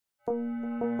As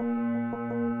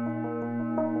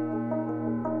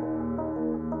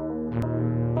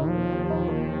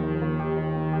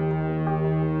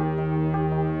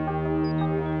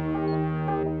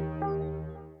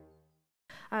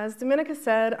Dominica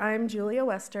said, I'm Julia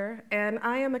Wester, and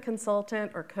I am a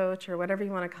consultant or coach or whatever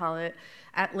you want to call it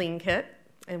at LeanKit,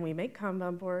 and we make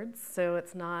Kanban boards, so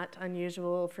it's not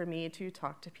unusual for me to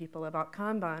talk to people about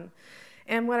Kanban.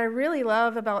 And what I really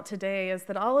love about today is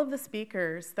that all of the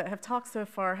speakers that have talked so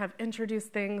far have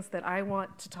introduced things that I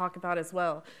want to talk about as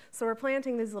well. So we're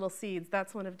planting these little seeds.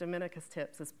 That's one of Dominica's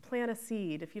tips, is plant a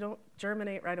seed. If you don't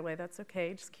germinate right away, that's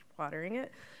okay. Just keep watering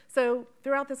it. So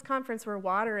throughout this conference, we're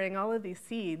watering all of these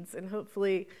seeds, and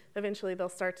hopefully, eventually, they'll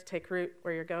start to take root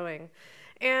where you're going.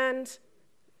 And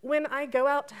when I go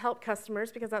out to help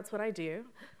customers, because that's what I do,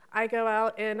 I go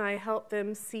out and I help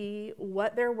them see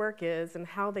what their work is and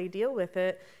how they deal with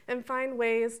it and find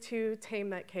ways to tame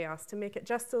that chaos, to make it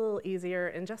just a little easier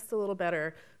and just a little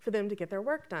better for them to get their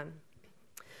work done.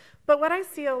 But what I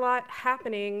see a lot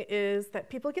happening is that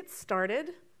people get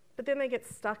started, but then they get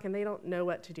stuck and they don't know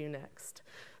what to do next.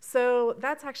 So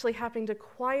that's actually happening to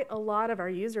quite a lot of our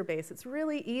user base. It's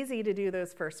really easy to do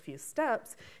those first few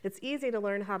steps. It's easy to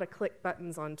learn how to click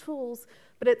buttons on tools,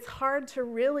 but it's hard to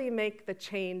really make the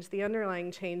change, the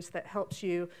underlying change that helps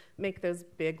you make those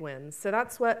big wins. So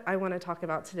that's what I want to talk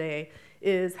about today,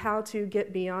 is how to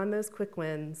get beyond those quick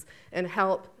wins and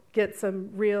help get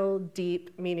some real,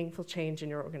 deep, meaningful change in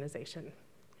your organization.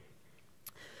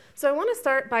 So I want to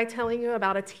start by telling you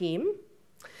about a team.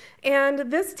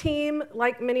 And this team,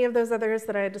 like many of those others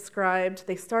that I had described,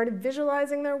 they started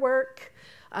visualizing their work.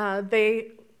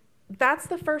 That's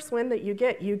the first win that you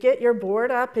get. You get your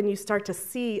board up and you start to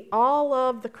see all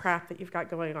of the crap that you've got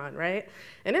going on, right?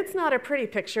 And it's not a pretty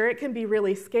picture. It can be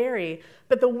really scary.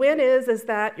 But the win is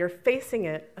that you're facing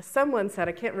it. Someone said,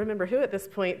 I can't remember who at this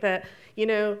point, that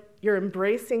you're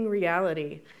embracing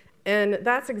reality. And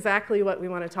that's exactly what we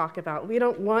want to talk about. We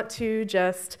don't want to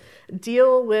just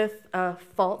deal with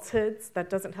falsehoods. That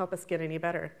doesn't help us get any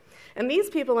better. And these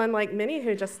people, unlike many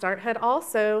who just start, had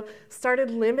also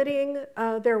started limiting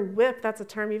their WIP. That's a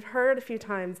term you've heard a few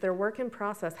times, their work in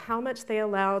process, how much they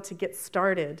allow to get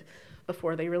started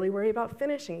before they really worry about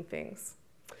finishing things.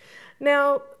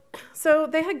 Now, so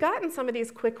they had gotten some of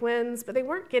these quick wins, but they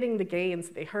weren't getting the gains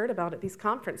that they heard about at these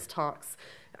conference talks.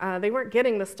 They weren't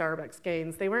getting the Starbucks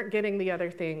gains. They weren't getting the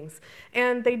other things.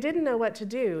 And they didn't know what to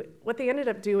do. What they ended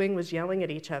up doing was yelling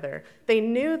at each other. They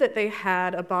knew that they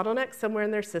had a bottleneck somewhere in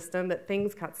their system, that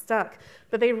things got stuck,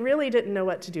 but they really didn't know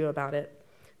what to do about it.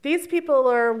 These people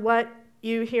are what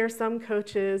you hear some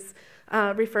coaches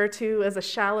refer to as a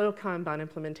shallow Kanban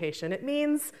implementation. It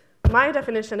means, my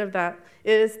definition of that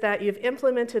is that you've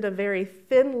implemented a very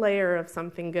thin layer of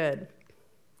something good.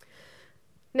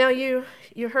 Now, you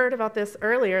heard about this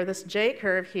earlier, this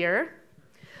J-curve here.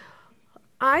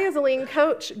 I, as a lean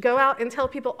coach, go out and tell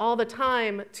people all the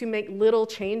time to make little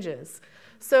changes.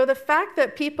 So the fact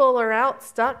that people are out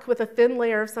stuck with a thin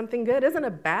layer of something good isn't a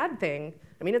bad thing.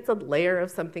 I mean, it's a layer of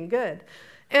something good.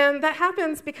 And that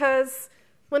happens because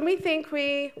when we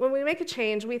make a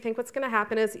change, we think what's going to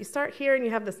happen is you start here and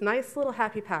you have this nice little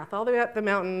happy path all the way up the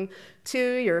mountain to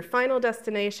your final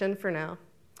destination for now.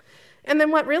 And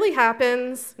then what really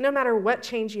happens, no matter what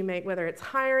change you make, whether it's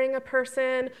hiring a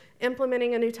person,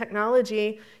 implementing a new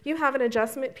technology, you have an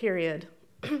adjustment period.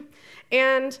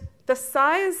 And the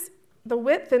size, the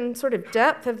width and sort of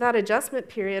depth of that adjustment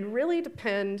period really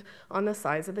depend on the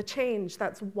size of the change.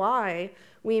 That's why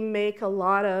we make a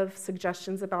lot of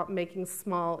suggestions about making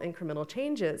small incremental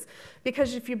changes.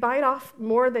 Because if you bite off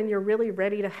more than you're really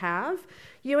ready to have,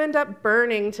 you end up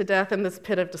burning to death in this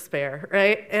pit of despair,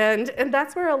 right? And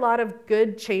that's where a lot of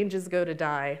good changes go to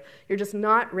die. You're just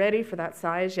not ready for that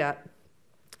size yet.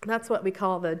 That's what we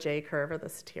call the J-curve or the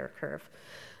satir curve.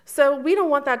 So we don't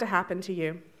want that to happen to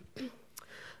you.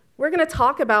 We're going to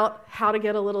talk about how to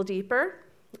get a little deeper,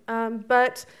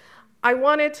 but I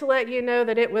wanted to let you know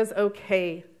that it was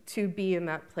okay to be in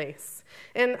that place.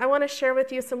 And I want to share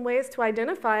with you some ways to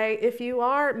identify if you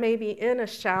are maybe in a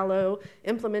shallow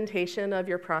implementation of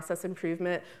your process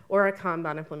improvement or a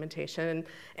Kanban implementation.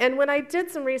 And when I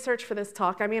did some research for this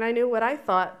talk, I mean, I knew what I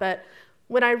thought, but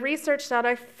when I researched that,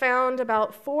 I found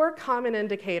about 4 common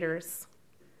indicators.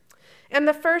 And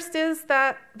the first is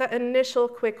that the initial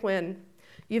quick win.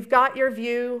 You've got your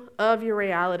view of your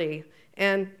reality.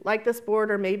 And like this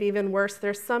board, or maybe even worse,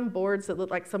 there's some boards that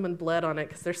look like someone bled on it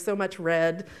because there's so much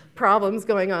red problems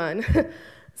going on.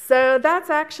 So that's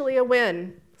actually a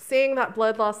win. Seeing that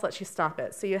blood loss lets you stop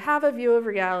it. So you have a view of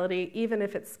reality, even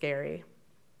if it's scary.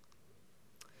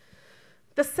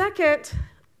 The second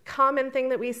common thing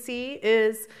that we see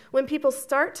is when people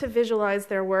start to visualize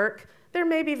their work, they're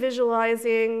maybe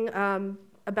visualizing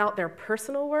about their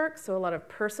personal work, so a lot of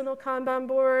personal Kanban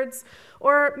boards,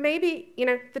 or maybe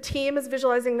the team is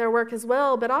visualizing their work as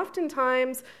well, but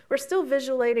oftentimes we're still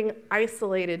visualizing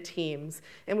isolated teams,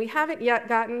 and we haven't yet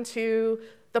gotten to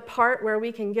the part where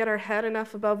we can get our head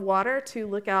enough above water to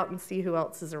look out and see who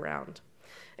else is around.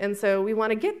 And so we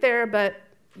want to get there, but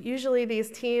usually these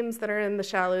teams that are in the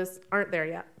shallows aren't there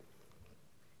yet.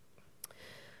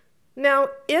 Now,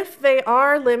 if they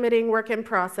are limiting work in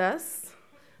process,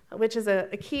 which is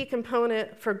a key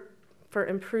component for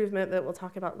improvement that we'll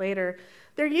talk about later,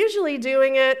 they're usually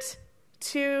doing it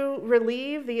to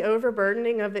relieve the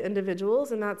overburdening of the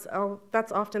individuals, and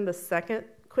that's often the second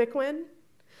quick win.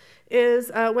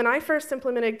 Is when I first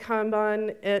implemented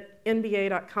Kanban at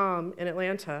NBA.com in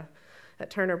Atlanta, at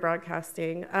Turner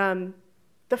Broadcasting,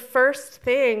 the first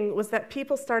thing was that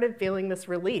people started feeling this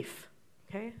relief,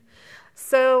 okay?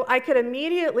 So I could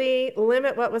immediately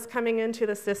limit what was coming into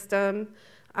the system,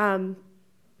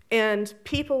 and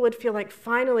people would feel like,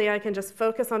 finally, I can just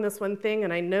focus on this one thing,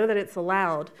 and I know that it's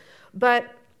allowed.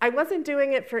 But I wasn't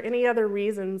doing it for any other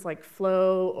reasons like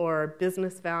flow or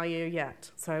business value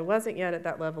yet. So I wasn't yet at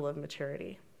that level of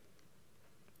maturity.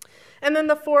 And then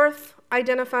the fourth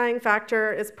identifying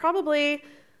factor is probably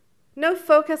no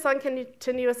focus on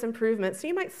continuous improvement. So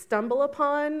you might stumble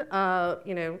upon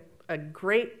a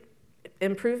great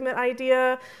improvement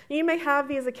idea. You may have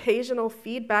these occasional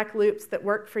feedback loops that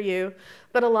work for you,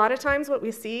 but a lot of times what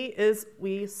we see is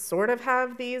we sort of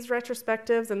have these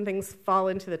retrospectives and things fall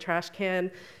into the trash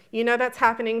can. You know that's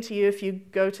happening to you if you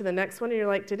go to the next one and you're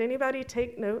like, did anybody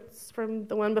take notes from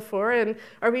the one before? And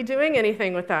are we doing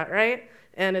anything with that, right?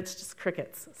 And it's just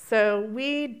crickets. So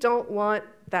we don't want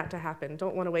that to happen.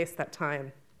 Don't want to waste that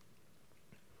time.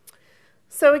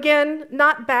 So again,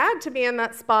 not bad to be in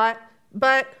that spot,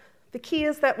 but the key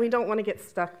is that we don't want to get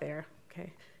stuck there,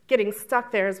 okay? Getting stuck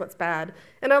there is what's bad.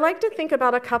 And I like to think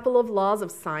about a couple of laws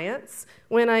of science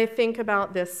when I think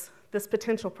about this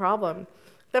potential problem.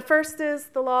 The first is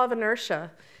the law of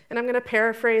inertia, and I'm going to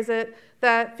paraphrase it,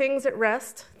 that things at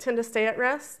rest tend to stay at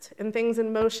rest, and things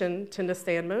in motion tend to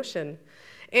stay in motion.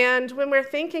 And when we're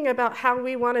thinking about how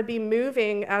we want to be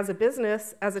moving as a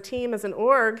business, as a team, as an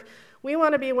org, we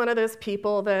want to be one of those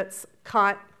people that's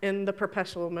caught in the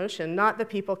perpetual motion, not the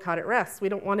people caught at rest. We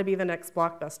don't want to be the next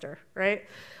Blockbuster, right?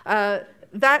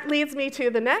 That leads me to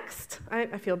the next. I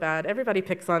feel bad. Everybody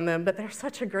picks on them, but they're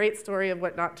such a great story of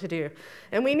what not to do.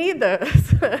 And we need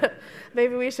those.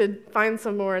 Maybe we should find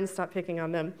some more and stop picking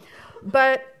on them.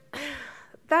 But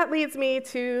that leads me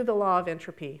to the law of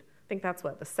entropy. I think that's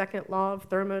the second law of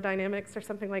thermodynamics or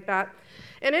something like that.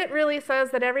 And it really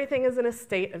says that everything is in a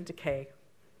state of decay.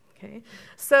 Okay.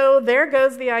 So there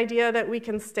goes the idea that we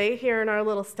can stay here in our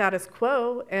little status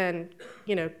quo and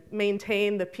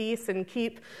maintain the peace and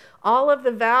keep all of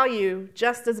the value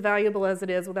just as valuable as it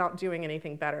is without doing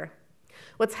anything better.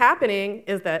 What's happening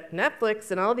is that Netflix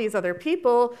and all these other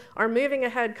people are moving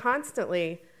ahead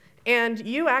constantly, and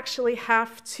you actually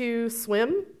have to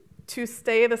swim to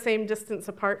stay the same distance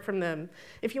apart from them.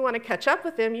 If you want to catch up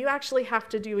with them, you actually have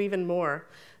to do even more.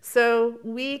 So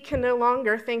we can no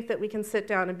longer think that we can sit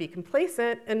down and be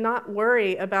complacent and not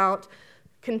worry about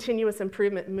continuous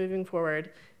improvement moving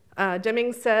forward.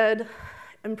 Deming said,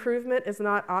 improvement is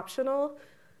not optional,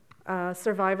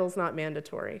 survival is not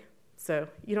mandatory. So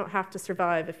you don't have to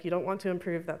survive. If you don't want to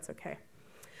improve, that's okay.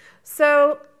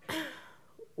 So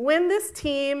when this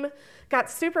team got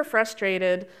super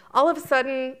frustrated, all of a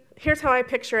sudden, here's how I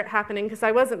picture it happening, because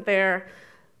I wasn't there.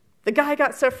 The guy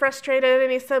got so frustrated,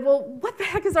 and he said, well, what the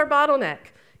heck is our bottleneck?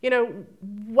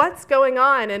 What's going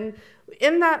on? And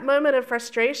in that moment of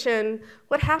frustration,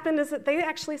 what happened is that they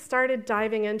actually started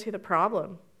diving into the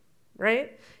problem,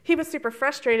 right? He was super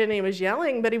frustrated, and he was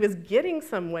yelling, but he was getting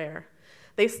somewhere.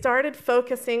 They started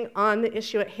focusing on the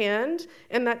issue at hand,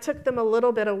 and that took them a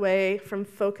little bit away from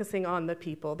focusing on the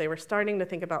people. They were starting to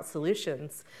think about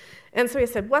solutions. And so he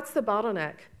said, what's the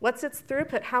bottleneck? What's its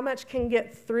throughput? How much can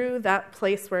get through that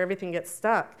place where everything gets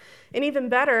stuck? And even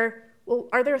better, well,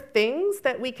 are there things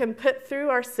that we can put through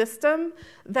our system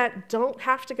that don't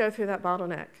have to go through that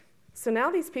bottleneck? So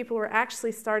now these people were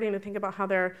actually starting to think about how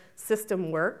their system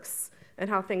works and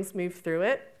how things move through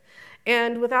it.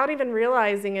 And without even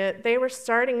realizing it, they were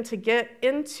starting to get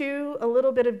into a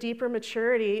little bit of deeper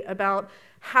maturity about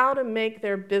how to make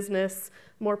their business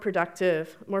more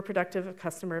productive of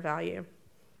customer value.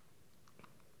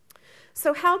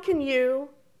 So how can you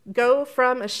go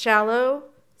from a shallow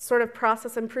sort of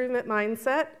process improvement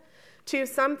mindset to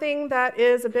something that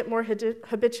is a bit more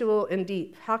habitual and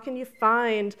deep? How can you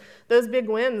find those big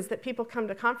wins that people come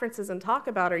to conferences and talk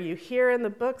about, or you hear in the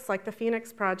books like the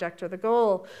Phoenix Project or the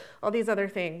Goal, all these other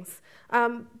things?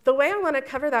 The way I want to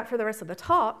cover that for the rest of the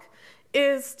talk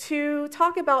is to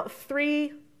talk about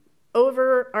 3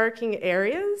 overarching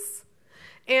areas,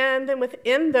 and then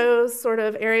within those sort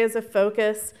of areas of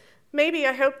focus, maybe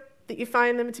I hope that you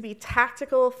find them to be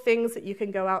tactical things that you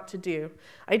can go out to do.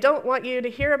 I don't want you to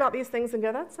hear about these things and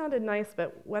go, that sounded nice,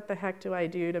 but what the heck do I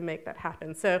do to make that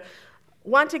happen? So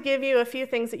want to give you a few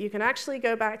things that you can actually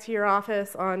go back to your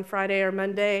office on Friday or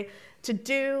Monday to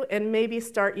do and maybe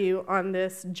start you on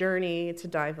this journey to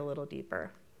dive a little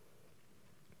deeper.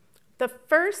 The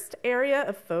first area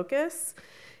of focus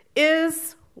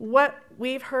is what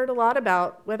we've heard a lot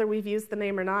about, whether we've used the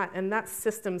name or not, and that's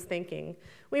systems thinking.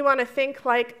 We want to think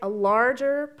like a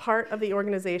larger part of the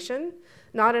organization,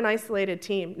 not an isolated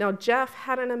team. Now, Jeff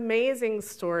had an amazing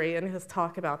story in his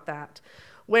talk about that,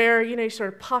 where you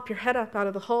sort of pop your head up out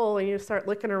of the hole and you start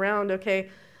looking around, okay,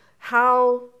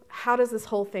 how does this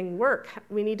whole thing work?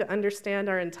 We need to understand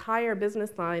our entire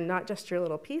business line, not just your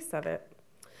little piece of it.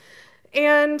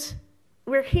 And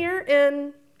we're here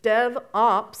in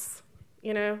DevOps,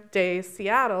 Days,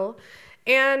 Seattle,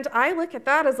 and I look at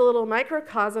that as a little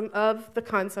microcosm of the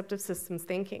concept of systems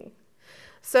thinking.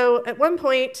 So at one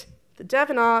point, the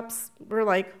Dev and Ops were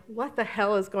like, what the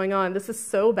hell is going on? This is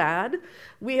so bad.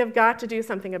 We have got to do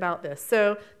something about this.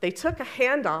 So they took a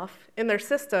handoff in their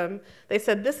system. They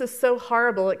said, this is so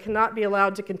horrible, it cannot be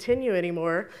allowed to continue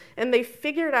anymore. And they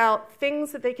figured out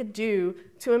things that they could do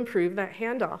to improve that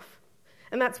handoff.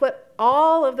 And that's what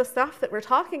all of the stuff that we're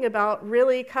talking about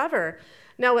really cover.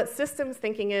 Now, what systems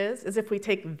thinking is if we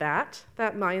take that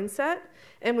mindset,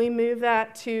 and we move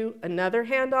that to another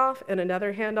handoff, and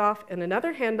another handoff, and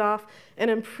another handoff, and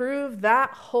improve that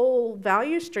whole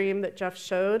value stream that Jeff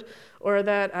showed, or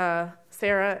that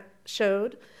Sarah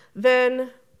showed,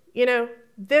 then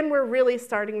we're really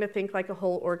starting to think like a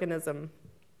whole organism.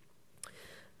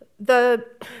 The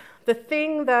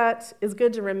thing that is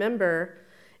good to remember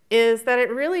is that it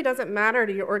really doesn't matter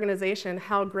to your organization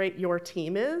how great your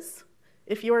team is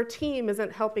if your team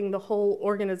isn't helping the whole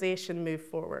organization move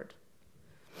forward.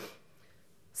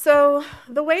 So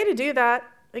the way to do that,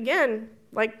 again,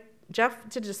 like Jeff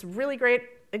did just a really great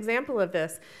example of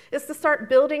this, is to start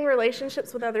building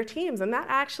relationships with other teams, and that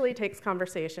actually takes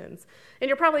conversations. And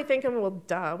you're probably thinking, well,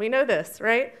 duh, we know this,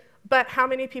 right? But how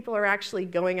many people are actually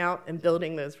going out and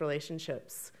building those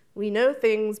relationships? We know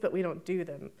things, but we don't do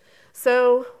them.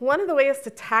 So one of the ways to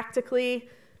tactically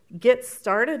get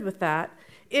started with that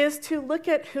is to look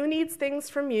at who needs things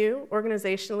from you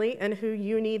organizationally and who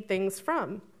you need things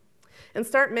from. And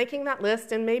start making that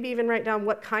list and maybe even write down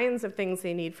what kinds of things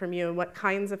they need from you and what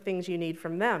kinds of things you need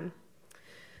from them.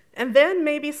 And then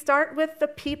maybe start with the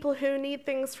people who need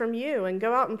things from you and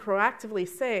go out and proactively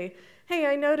say, hey,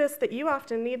 I noticed that you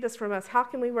often need this from us. How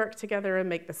can we work together and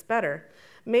make this better?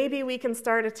 Maybe we can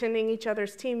start attending each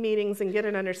other's team meetings and get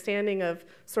an understanding of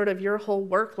sort of your whole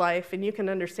work life, and you can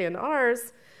understand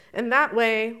ours. And that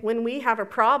way, when we have a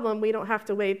problem, we don't have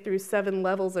to wade through 7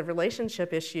 levels of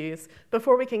relationship issues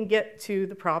before we can get to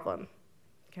the problem.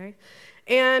 Okay?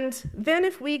 And then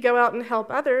if we go out and help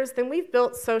others, then we've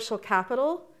built social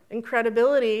capital and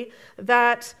credibility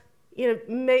that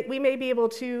we may be able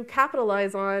to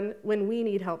capitalize on when we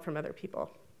need help from other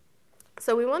people.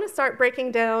 So we want to start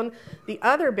breaking down the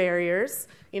other barriers.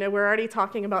 We're already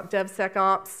talking about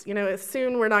DevSecOps.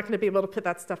 Soon we're not going to be able to put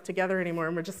that stuff together anymore,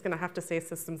 and we're just going to have to say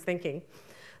systems thinking.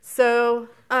 So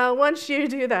once you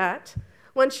do that,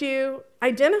 once you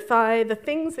identify the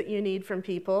things that you need from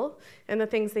people and the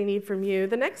things they need from you,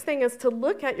 the next thing is to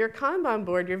look at your Kanban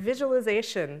board, your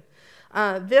visualization.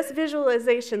 This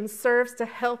visualization serves to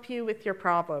help you with your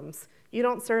problems. You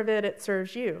don't serve it, it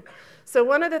serves you. So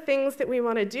one of the things that we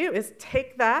want to do is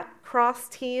take that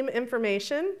cross-team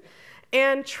information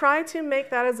and try to make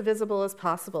that as visible as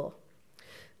possible.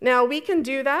 Now, we can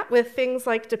do that with things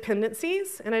like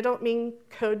dependencies, and I don't mean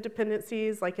code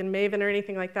dependencies like in Maven or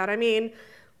anything like that. I mean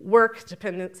work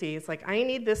dependencies, like I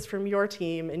need this from your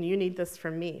team and you need this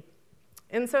from me.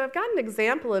 And so I've got an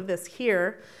example of this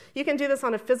here. You can do this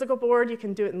on a physical board, you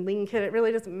can do it in LeanKit, it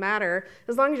really doesn't matter,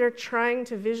 as long as you're trying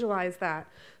to visualize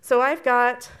that. So I've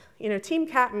got, Team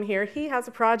Captain here, he has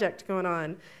a project going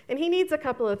on, and he needs a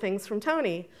couple of things from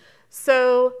Tony.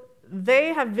 So they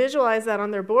have visualized that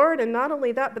on their board, and not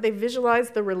only that, but they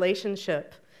visualize the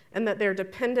relationship and that they're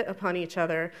dependent upon each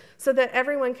other so that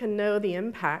everyone can know the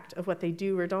impact of what they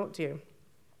do or don't do.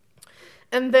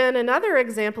 And then another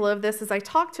example of this is I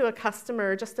talked to a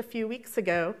customer just a few weeks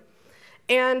ago,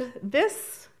 and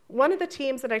this One of the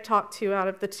teams that I talked to out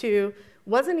of the two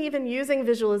wasn't even using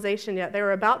visualization yet. They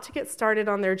were about to get started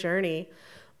on their journey.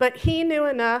 But he knew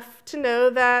enough to know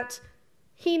that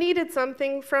he needed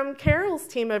something from Carol's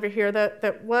team over here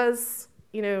that was,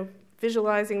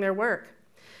 visualizing their work.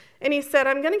 And he said,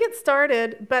 I'm going to get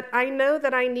started, but I know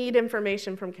that I need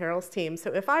information from Carol's team.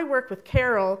 So if I work with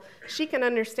Carol, she can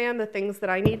understand the things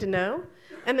that I need to know,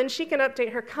 and then she can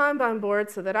update her Kanban board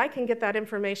so that I can get that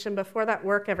information before that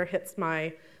work ever hits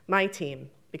my team,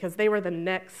 because they were the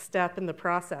next step in the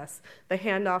process, the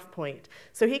handoff point.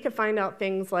 So he could find out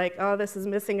things like, oh, this is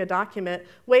missing a document,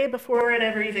 way before it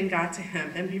ever even got to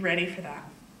him, and be ready for that.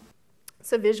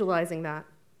 So visualizing that.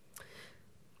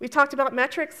 We talked about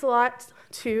metrics a lot,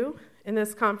 too, in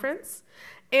this conference.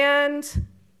 And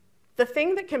the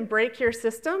thing that can break your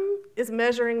system is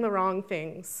measuring the wrong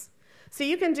things. So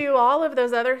you can do all of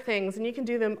those other things, and you can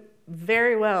do them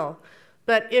very well.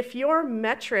 But if your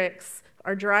metrics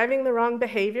are driving the wrong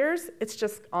behaviors, it's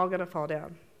just all going to fall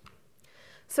down.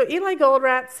 So Eli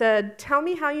Goldratt said, tell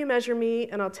me how you measure me,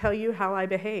 and I'll tell you how I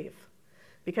behave.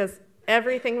 Because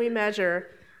everything we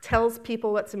measure tells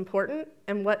people what's important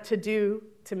and what to do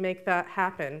to make that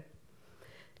happen.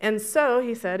 And so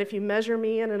he said, if you measure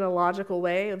me in an illogical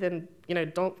way, then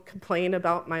don't complain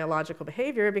about my illogical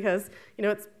behavior, because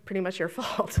it's pretty much your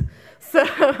fault.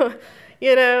 So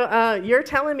you're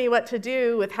telling me what to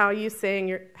do with how you're saying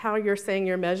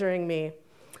you're measuring me.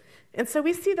 And so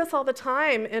we see this all the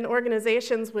time in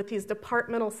organizations with these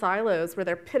departmental silos where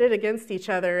they're pitted against each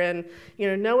other, and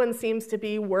no one seems to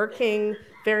be working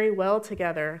very well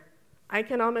together. I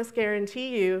can almost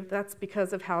guarantee you that's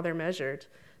because of how they're measured.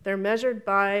 They're measured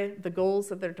by the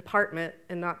goals of their department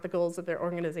and not the goals of their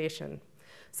organization.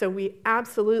 So we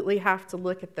absolutely have to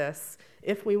look at this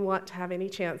if we want to have any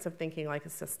chance of thinking like a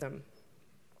system.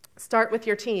 Start with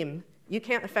your team. You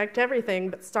can't affect everything,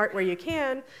 but start where you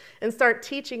can and start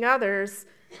teaching others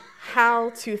how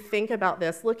to think about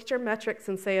this. Look at your metrics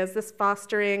and say, is this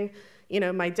fostering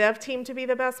my dev team to be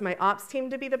the best, my ops team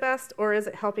to be the best, or is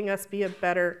it helping us be a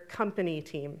better company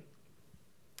team?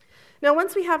 Now,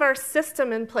 once we have our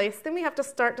system in place, then we have to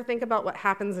start to think about what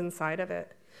happens inside of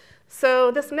it. So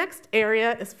this next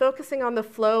area is focusing on the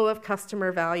flow of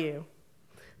customer value.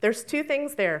 There's two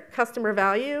things there, customer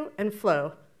value and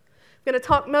flow. I'm going to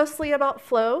talk mostly about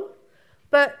flow,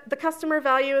 but the customer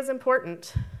value is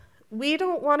important. We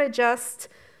don't want to just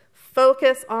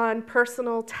focus on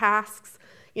personal tasks,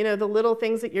 the little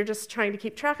things that you're just trying to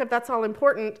keep track of. That's all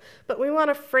important, but we want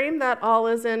to frame that all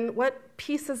as in what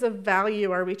pieces of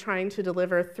value are we trying to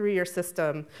deliver through your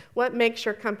system? What makes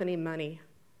your company money,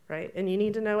 right? And you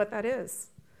need to know what that is.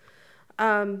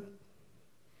 The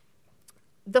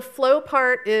flow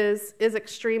part is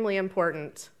extremely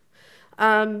important.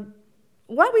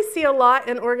 What we see a lot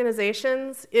in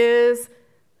organizations is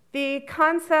the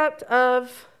concept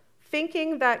of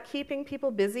thinking that keeping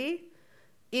people busy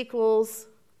equals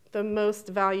the most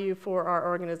value for our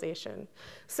organization.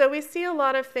 So we see a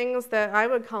lot of things that I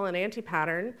would call an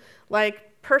anti-pattern,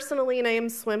 like personally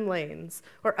named swim lanes,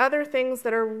 or other things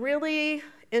that are really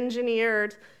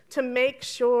engineered to make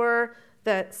sure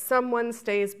that someone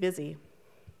stays busy.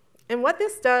 And what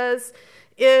this does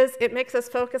is it makes us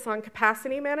focus on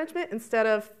capacity management instead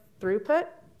of throughput.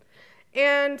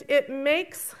 And it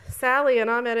makes Sally and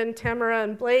Ahmed and Tamara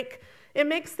and Blake, it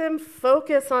makes them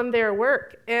focus on their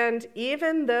work. And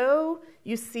even though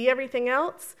you see everything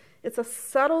else, it's a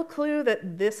subtle clue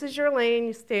that this is your lane,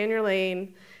 you stay in your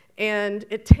lane. And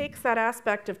it takes that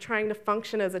aspect of trying to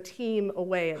function as a team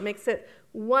away. It makes it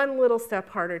one little step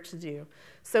harder to do.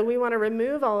 So we want to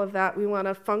remove all of that. We want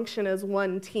to function as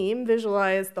one team,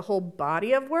 visualize the whole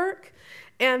body of work.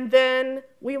 And then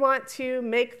we want to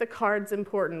make the cards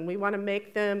important. We want to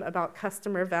make them about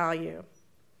customer value.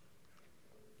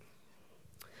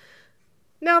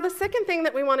 Now, the second thing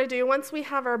that we want to do, once we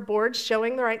have our board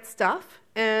showing the right stuff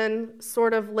and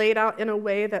sort of laid out in a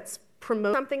way that's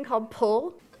promoting something called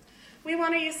pull, we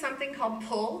want to use something called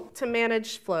pull to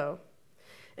manage flow.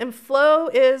 And flow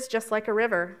is just like a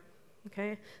river.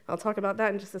 Okay? I'll talk about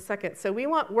that in just a second. So we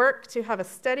want work to have a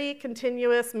steady,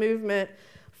 continuous movement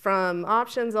from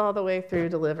options all the way through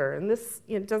deliver. And this,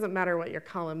 it doesn't matter what your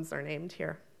columns are named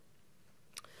here.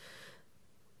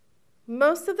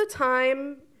 Most of the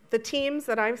time, the teams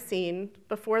that I've seen,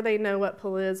 before they know what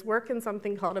pull is, work in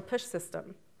something called a push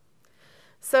system.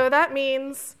 So that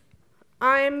means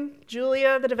I'm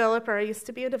Julia, the developer. I used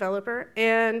to be a developer.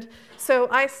 And so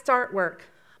I start work.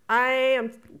 I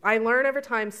learn over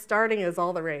time starting is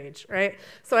all the rage, right?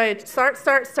 So I start,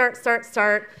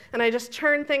 and I just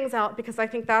churn things out because I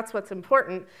think that's what's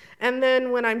important. And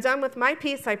then when I'm done with my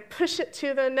piece, I push it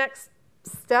to the next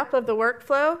step of the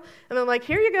workflow, and they're like,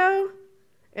 here you go.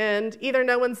 And either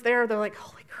no one's there, or they're like,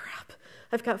 holy crap,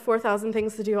 I've got 4,000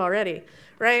 things to do already,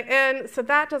 right? And so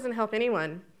that doesn't help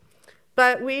anyone.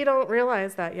 But we don't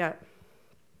realize that yet.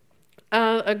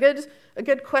 A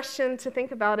good question to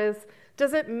think about is,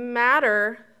 does it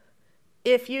matter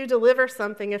if you deliver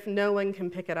something if no one can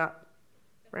pick it up,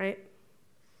 right?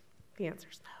 The answer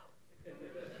is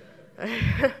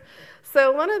no.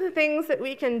 So one of the things that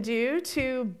we can do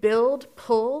to build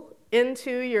pull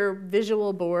into your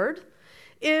visual board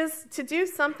is to do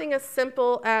something as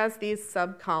simple as these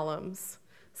subcolumns.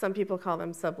 Some people call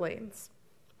them sublanes.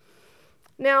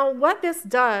 Now, what this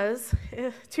does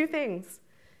is two things.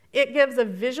 It gives a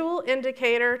visual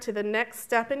indicator to the next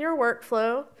step in your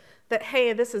workflow that,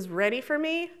 hey, this is ready for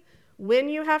me. When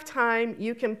you have time,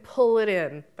 you can pull it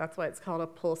in. That's why it's called a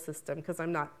pull system, because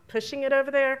I'm not pushing it over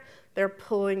there, they're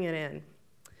pulling it in.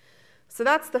 So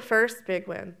that's the first big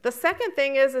win. The second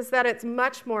thing is that it's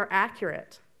much more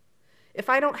accurate. If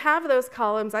I don't have those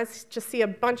columns, I just see a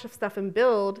bunch of stuff in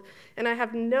build, and I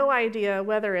have no idea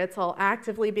whether it's all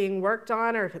actively being worked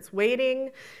on or if it's waiting.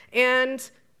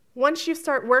 And once you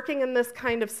start working in this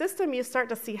kind of system, you start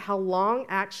to see how long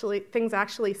things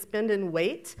actually spend in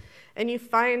wait, and you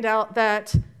find out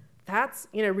that that's,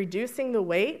 reducing the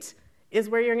wait is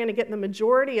where you're going to get the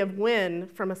majority of win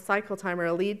from a cycle time or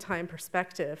a lead time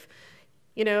perspective.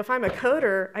 If I'm a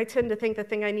coder, I tend to think the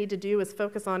thing I need to do is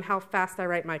focus on how fast I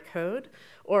write my code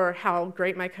or how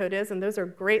great my code is, and those are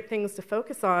great things to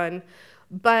focus on.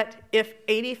 But if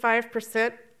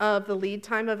 85% of the lead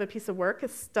time of a piece of work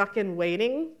is stuck in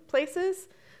waiting places,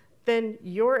 then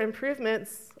your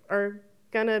improvements are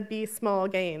going to be small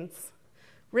gains.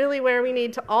 Really, where we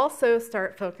need to also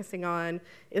start focusing on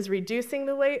is reducing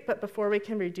the wait, but before we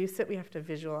can reduce it, we have to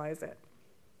visualize it.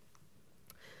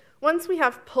 Once we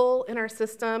have pull in our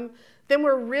system, then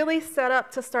we're really set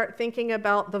up to start thinking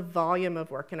about the volume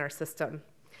of work in our system.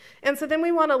 And so then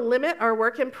we want to limit our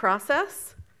work in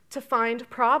process to find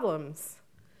problems.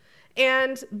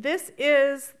 And this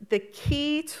is the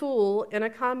key tool in a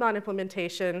Kanban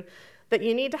implementation that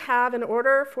you need to have in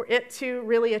order for it to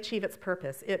really achieve its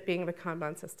purpose, it being the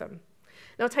Kanban system.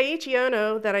 Now, Taiichi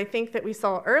Ono, that I think that we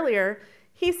saw earlier,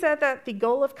 he said that the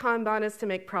goal of Kanban is to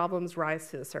make problems rise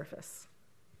to the surface.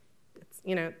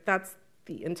 That's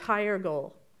the entire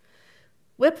goal.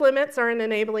 WIP limits are an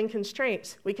enabling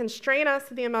constraint. We constrain us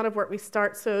to the amount of work we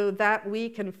start so that we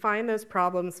can find those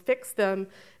problems, fix them,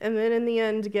 and then in the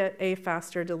end get a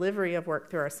faster delivery of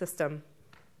work through our system.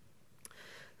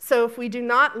 So if we do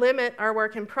not limit our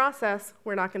work in process,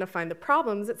 we're not going to find the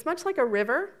problems. It's much like a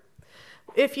river.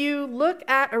 If you look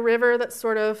at a river that's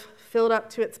sort of filled up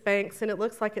to its banks and it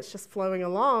looks like it's just flowing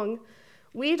along,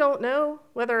 we don't know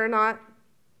whether or not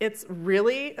it's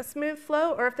really a smooth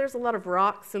flow or if there's a lot of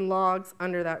rocks and logs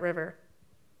under that river.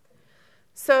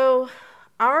 So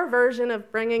our version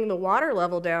of bringing the water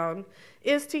level down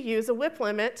is to use a WIP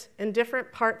limit in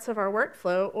different parts of our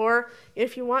workflow, or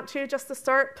if you want to, just to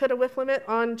start, put a WIP limit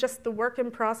on just the work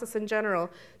in process in general.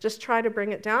 Just try to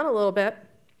bring it down a little bit.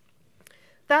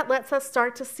 That lets us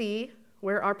start to see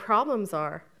where our problems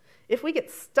are. If we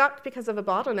get stuck because of a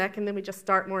bottleneck and then we just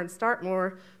start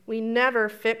more, we never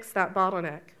fix that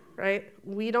bottleneck, right?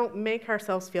 We don't make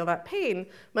ourselves feel that pain,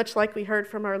 much like we heard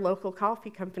from our local coffee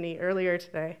company earlier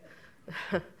today.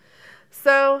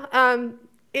 So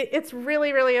it's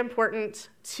really, really important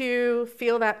to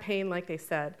feel that pain, like they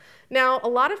said. Now, a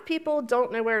lot of people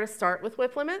don't know where to start with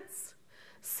WIP limits.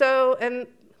 So, and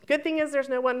good thing is there's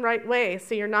no one right way,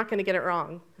 so you're not going to get it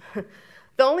wrong.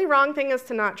 The only wrong thing is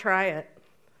to not try it.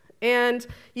 And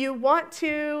you want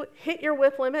to hit your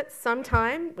WIP limits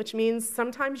sometime, which means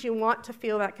sometimes you want to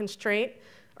feel that constraint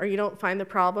or you don't find the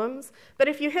problems. But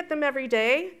if you hit them every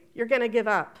day, you're going to give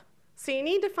up. So you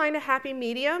need to find a happy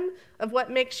medium of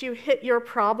what makes you hit your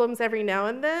problems every now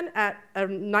and then at a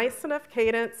nice enough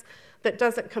cadence that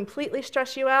doesn't completely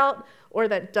stress you out or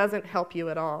that doesn't help you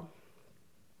at all.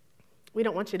 We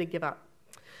don't want you to give up.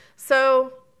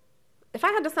 So if I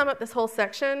had to sum up this whole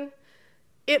section,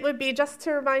 it would be just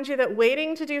to remind you that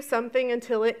waiting to do something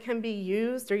until it can be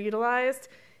used or utilized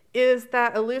is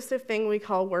that elusive thing we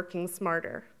call working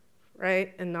smarter,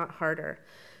 right, and not harder.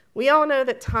 We all know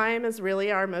that time is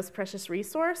really our most precious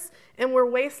resource, and we're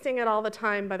wasting it all the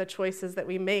time by the choices that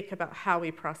we make about how we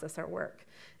process our work.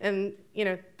 And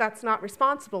that's not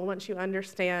responsible once you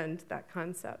understand that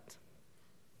concept.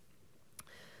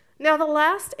 Now, the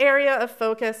last area of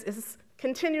focus is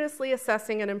continuously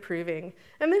assessing and improving.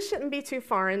 And this shouldn't be too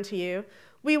foreign to you.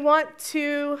 We want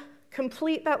to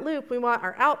complete that loop. We want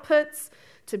our outputs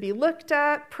to be looked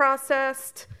at,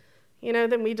 processed,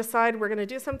 then we decide we're going to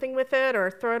do something with it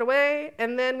or throw it away,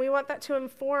 and then we want that to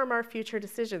inform our future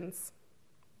decisions.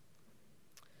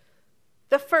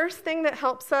 The first thing that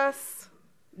helps us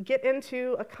get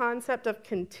into a concept of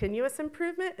continuous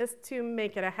improvement is to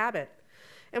make it a habit.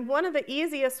 And one of the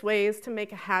easiest ways to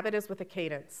make a habit is with a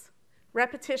cadence.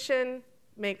 Repetition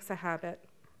makes a habit.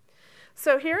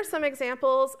 So here are some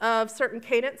examples of certain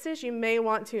cadences you may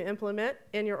want to implement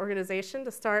in your organization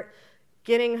to start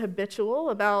getting habitual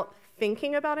about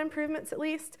thinking about improvements at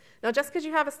least. Now, just because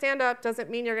you have a stand-up doesn't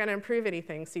mean you're going to improve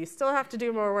anything, so you still have to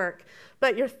do more work.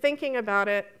 But you're thinking about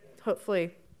it,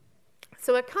 hopefully.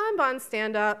 So a Kanban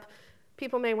stand-up,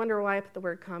 people may wonder why I put the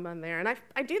word Kanban there. And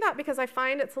I do that because I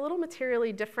find it's a little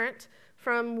materially different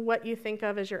from what you think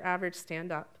of as your average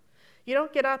stand-up. You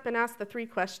don't get up and ask the 3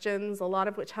 questions, a lot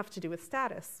of which have to do with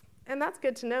status. And that's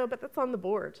good to know, but that's on the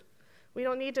board. We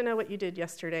don't need to know what you did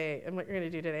yesterday and what you're going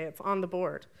to do today. It's on the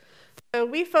board. So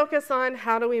we focus on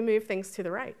how do we move things to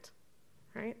the right?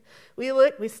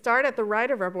 We start at the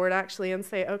right of our board, actually, and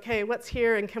say, OK, what's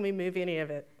here, and can we move any of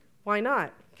it? Why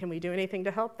not? Can we do anything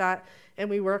to help that? And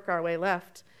we work our way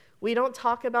left. We don't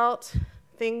talk about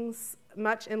things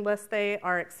much unless they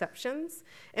are exceptions.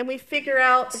 And we figure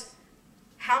out,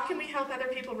 how can we help other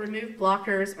people remove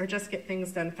blockers or just get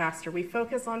things done faster? We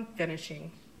focus on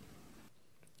finishing.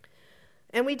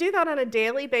 And we do that on a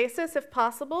daily basis if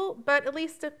possible, but at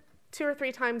least 2 or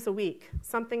 3 times a week,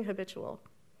 something habitual.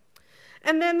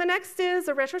 And then the next is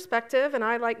a retrospective, and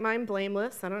I like mine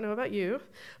blameless. I don't know about you,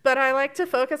 but I like to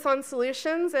focus on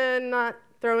solutions and not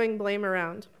throwing blame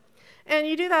around. And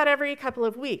you do that every couple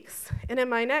of weeks. And in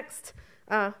my next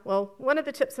one of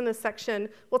the tips in this section,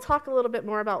 we'll talk a little bit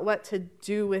more about what to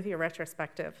do with your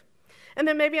retrospective. And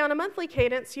then maybe on a monthly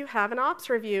cadence, you have an ops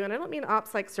review. And I don't mean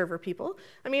ops like server people.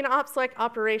 I mean ops like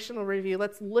operational review.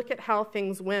 Let's look at how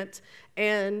things went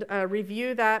and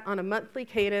review that on a monthly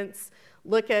cadence.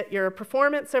 Look at your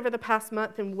performance over the past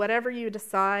month, and whatever you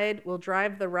decide will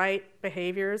drive the right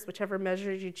behaviors, whichever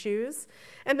measures you choose.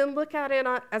 And then look at it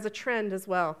as a trend as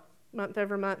well, month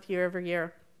over month, year over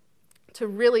year, to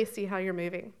really see how you're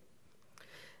moving.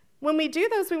 When we do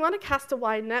those, we want to cast a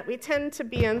wide net. We tend to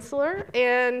be insular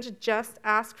and just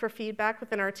ask for feedback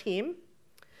within our team.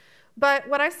 But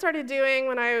what I started doing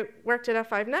when I worked at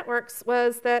F5 Networks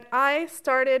was that I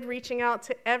started reaching out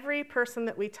to every person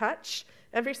that we touch,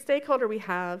 every stakeholder we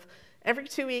have, every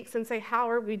 2 weeks and say, how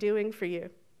are we doing for you?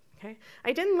 Okay?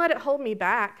 I didn't let it hold me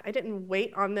back. I didn't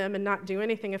wait on them and not do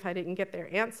anything if I didn't get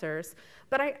their answers.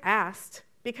 But I asked,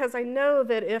 because I know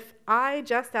that if I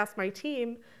just ask my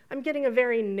team, I'm getting a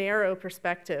very narrow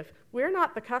perspective. We're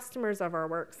not the customers of our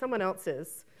work. Someone else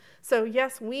is. So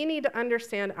yes, we need to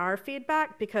understand our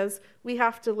feedback because we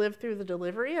have to live through the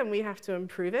delivery and we have to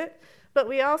improve it. But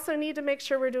we also need to make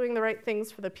sure we're doing the right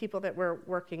things for the people that we're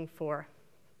working for.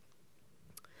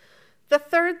 The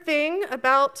third thing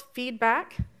about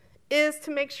feedback is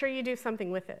to make sure you do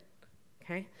something with it.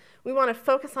 Okay? We want to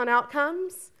focus on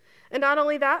outcomes. And not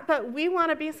only that, but we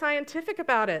want to be scientific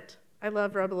about it. I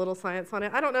love rub a little science on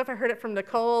it. I don't know if I heard it from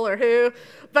Nicole or who,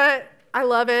 but I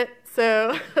love it.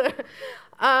 So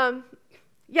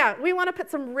yeah, we want to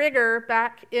put some rigor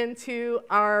back into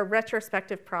our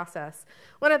retrospective process.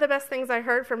 One of the best things I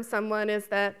heard from someone is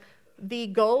that the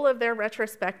goal of their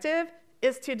retrospective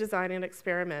is to design an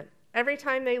experiment. Every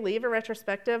time they leave a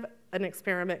retrospective, an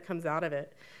experiment comes out of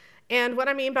it. And what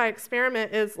I mean by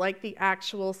experiment is like the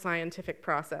actual scientific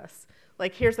process.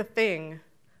 Like, here's a thing.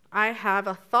 I have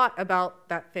a thought about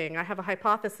that thing. I have a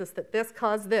hypothesis that this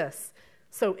caused this.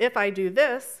 So if I do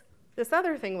this, this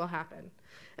other thing will happen.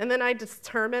 And then I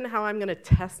determine how I'm going to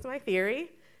test my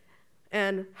theory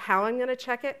and how I'm going to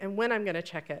check it and when I'm going to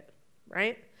check it,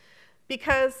 right?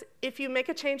 Because if you make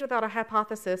a change without a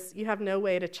hypothesis, you have no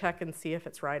way to check and see if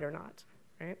it's right or not,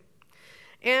 right?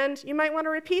 And you might want to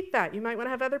repeat that. You might want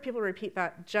to have other people repeat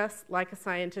that, just like a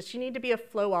scientist. You need to be a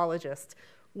flowologist.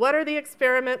 What are the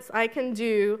experiments I can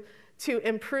do to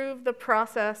improve the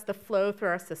process, the flow through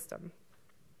our system?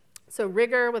 So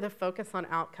rigor with a focus on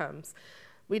outcomes.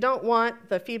 We don't want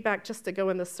the feedback just to go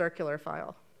in the circular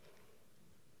file.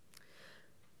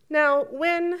 Now,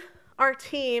 when our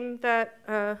team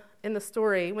in the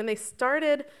story, when they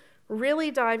started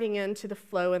really diving into the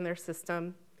flow in their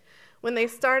system, when they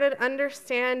started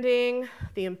understanding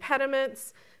the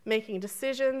impediments, making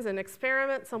decisions and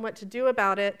experiments on what to do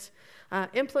about it,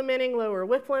 implementing lower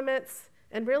WIP limits,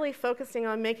 and really focusing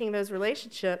on making those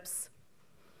relationships,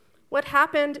 what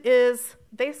happened is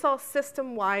they saw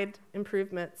system-wide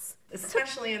improvements,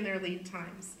 especially in their lead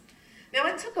times. Now,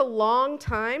 it took a long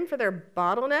time for their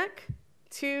bottleneck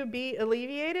to be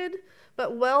alleviated,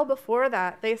 But well before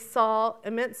that, they saw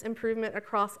immense improvement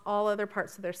across all other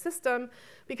parts of their system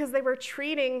because they were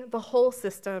treating the whole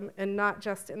system and not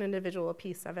just an individual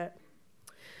piece of it.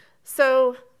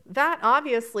 So that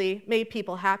obviously made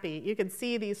people happy. You could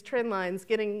see these trend lines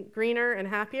getting greener and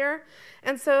happier.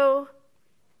 And so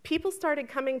people started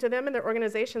coming to them in their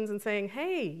organizations and saying,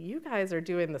 hey, you guys are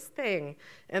doing this thing,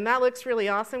 and that looks really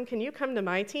awesome. Can you come to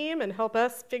my team and help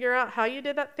us figure out how you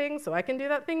did that thing so I can do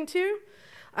that thing too?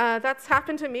 That's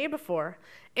happened to me before.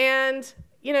 And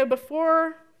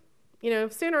sooner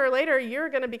or later, you're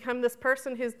going to become this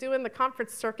person who's doing the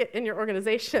conference circuit in your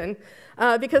organization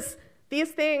because these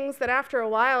things that after a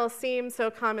while seem so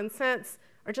common sense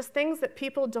are just things that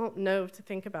people don't know to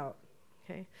think about.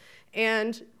 Okay?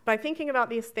 And by thinking about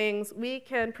these things, we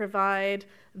can provide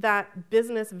that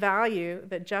business value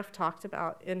that Jeff talked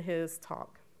about in his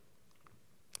talk.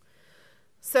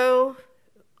 So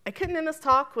I couldn't end this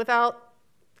talk without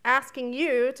asking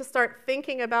you to start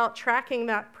thinking about tracking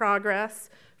that progress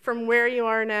from where you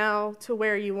are now to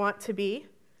where you want to be,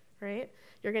 right?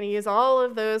 You're going to use all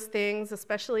of those things,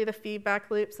 especially the feedback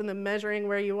loops and the measuring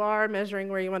where you are, measuring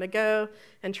where you want to go,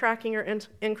 and tracking your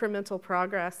incremental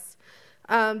progress.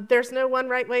 There's no one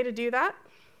right way to do that.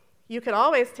 You could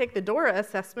always take the DORA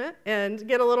assessment and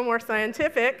get a little more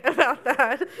scientific about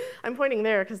that. I'm pointing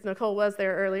there because Nicole was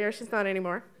there earlier. She's not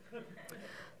anymore.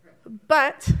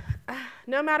 But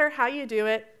no matter how you do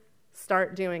it,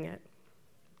 start doing it.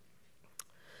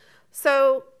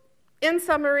 So in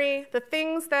summary, the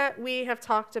things that we have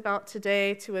talked about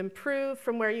today to improve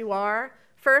from where you are,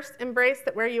 first, embrace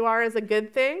that where you are is a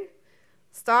good thing.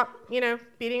 Stop,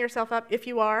 beating yourself up if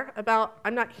you are about,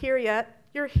 I'm not here yet.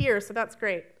 You're here, so that's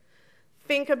great.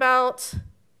 Think about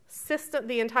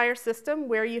the entire system,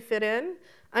 where you fit in,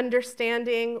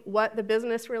 understanding what the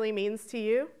business really means to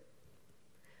you.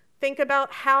 Think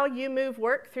about how you move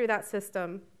work through that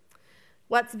system.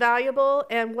 What's valuable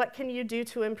and what can you do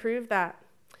to improve that?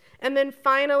 And then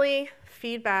finally,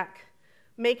 feedback.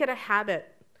 Make it a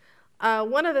habit.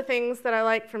 One of the things that I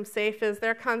like from SAFE is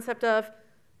their concept of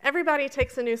everybody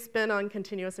takes a new spin on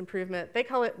continuous improvement. They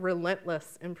call it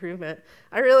relentless improvement.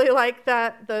 I really like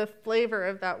the flavor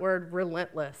of that word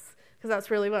relentless, because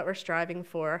that's really what we're striving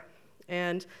for.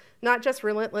 And not just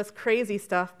relentless crazy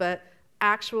stuff, but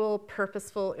actual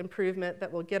purposeful improvement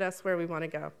that will get us where we want to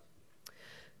go.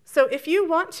 So if you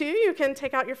want to, you can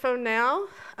take out your phone now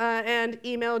and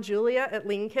email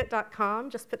julia@leankit.com.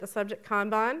 Just put the subject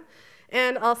Kanban,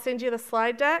 and I'll send you the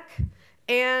slide deck.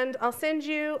 And I'll send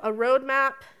you a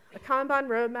roadmap, a Kanban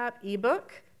roadmap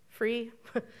ebook, free,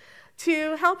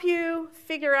 to help you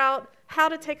figure out how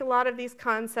to take a lot of these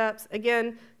concepts,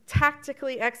 again,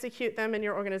 tactically execute them in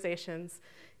your organizations.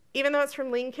 Even though it's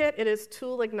from LeanKit, it is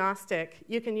tool agnostic.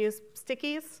 You can use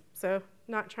stickies, so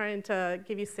not trying to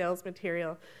give you sales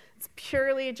material. It's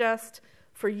purely just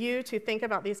for you to think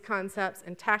about these concepts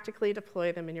and tactically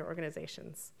deploy them in your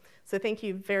organizations. So thank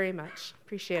you very much.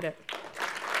 Appreciate it.